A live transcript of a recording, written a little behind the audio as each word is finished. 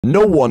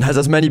No one has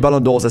as many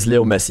Ballon d'Ors as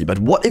Leo Messi, but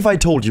what if I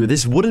told you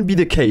this wouldn't be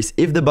the case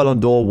if the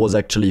Ballon d'Or was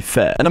actually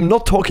fair? And I'm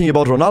not talking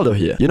about Ronaldo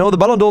here. You know, the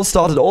Ballon d'Or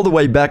started all the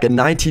way back in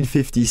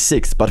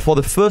 1956, but for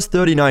the first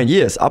 39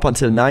 years, up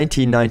until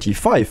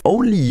 1995,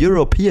 only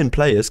European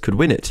players could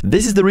win it.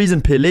 This is the reason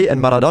Pelé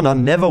and Maradona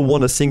never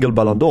won a single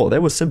Ballon d'Or. They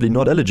were simply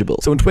not eligible.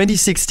 So in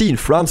 2016,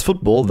 France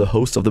Football, the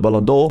host of the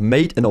Ballon d'Or,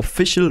 made an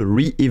official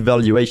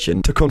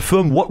re-evaluation to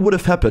confirm what would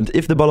have happened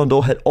if the Ballon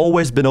d'Or had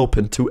always been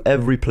open to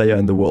every player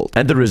in the world.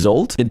 And the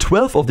result? In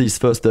 12 of these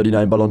first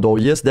 39 Ballon d'Or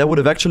years, there would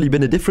have actually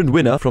been a different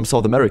winner from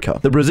South America.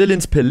 The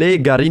Brazilians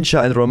Pelé,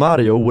 Garrincha and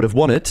Romario would have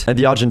won it, and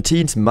the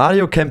Argentines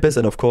Mario Kempes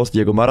and of course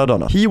Diego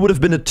Maradona. He would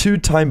have been a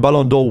two-time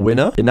Ballon d'Or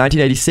winner in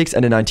 1986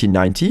 and in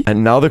 1990.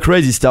 And now the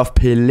crazy stuff,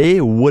 Pelé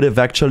would have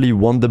actually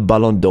won the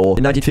Ballon d'Or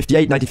in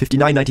 1958,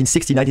 1959,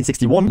 1960,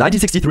 1961,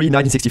 1963,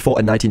 1964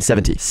 and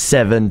 1970.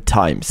 7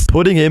 times,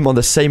 putting him on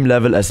the same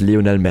level as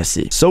Lionel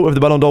Messi. So if the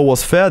Ballon d'Or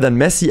was fair, then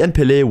Messi and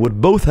Pelé would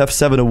both have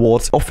 7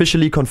 awards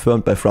officially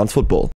confirmed by France Football.